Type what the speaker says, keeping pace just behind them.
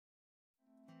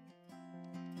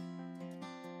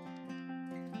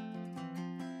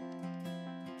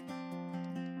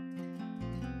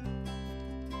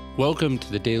Welcome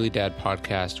to the Daily Dad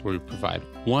Podcast, where we provide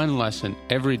one lesson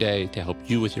every day to help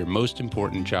you with your most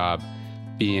important job,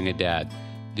 being a dad.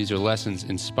 These are lessons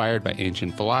inspired by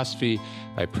ancient philosophy,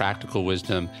 by practical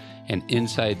wisdom, and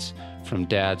insights from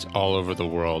dads all over the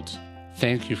world.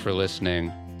 Thank you for listening,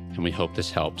 and we hope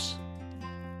this helps.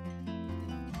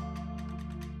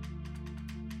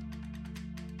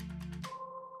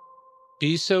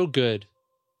 Be so good,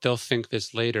 they'll think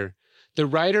this later. The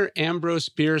writer Ambrose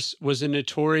Bierce was a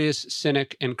notorious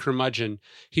cynic and curmudgeon.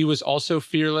 He was also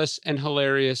fearless and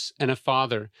hilarious and a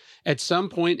father. At some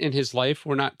point in his life,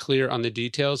 we're not clear on the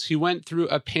details, he went through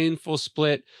a painful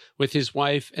split with his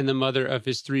wife and the mother of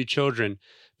his 3 children.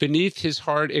 Beneath his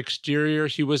hard exterior,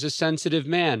 he was a sensitive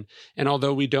man, and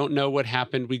although we don't know what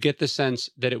happened, we get the sense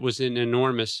that it was an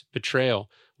enormous betrayal.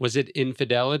 Was it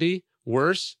infidelity?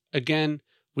 Worse? Again,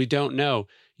 we don't know.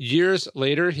 Years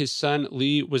later, his son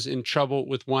Lee was in trouble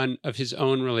with one of his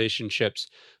own relationships.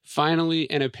 Finally,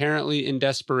 and apparently in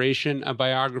desperation, a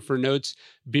biographer notes,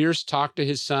 Bierce talked to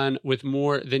his son with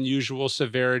more than usual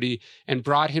severity and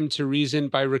brought him to reason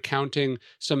by recounting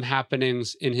some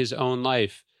happenings in his own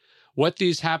life. What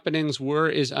these happenings were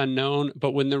is unknown,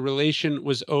 but when the relation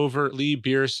was over, Lee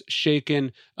Bierce,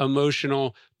 shaken,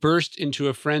 emotional, burst into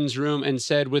a friend's room and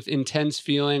said with intense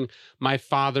feeling, "My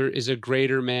father is a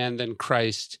greater man than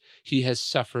Christ. He has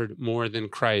suffered more than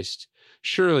Christ."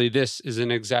 Surely this is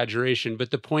an exaggeration, but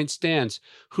the point stands.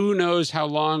 Who knows how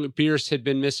long Bierce had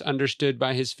been misunderstood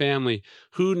by his family?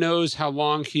 Who knows how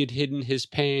long he had hidden his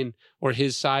pain or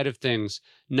his side of things?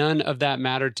 None of that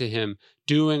mattered to him.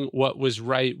 Doing what was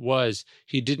right was.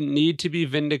 He didn't need to be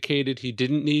vindicated. He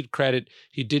didn't need credit.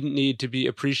 He didn't need to be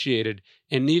appreciated.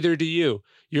 And neither do you.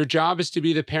 Your job is to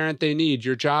be the parent they need.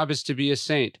 Your job is to be a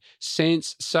saint.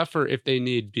 Saints suffer if they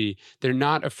need be. They're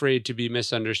not afraid to be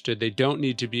misunderstood. They don't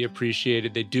need to be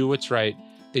appreciated. They do what's right.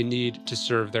 They need to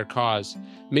serve their cause.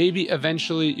 Maybe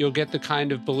eventually you'll get the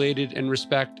kind of belated and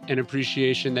respect and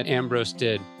appreciation that Ambrose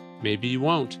did. Maybe you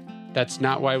won't. That's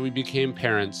not why we became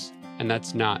parents, and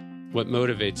that's not what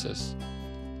motivates us.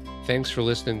 Thanks for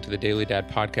listening to the Daily Dad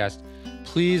Podcast.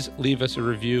 Please leave us a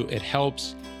review. It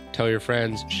helps. Tell your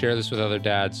friends, share this with other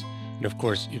dads. And of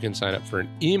course, you can sign up for an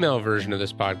email version of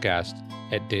this podcast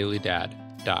at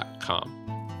dailydad.com.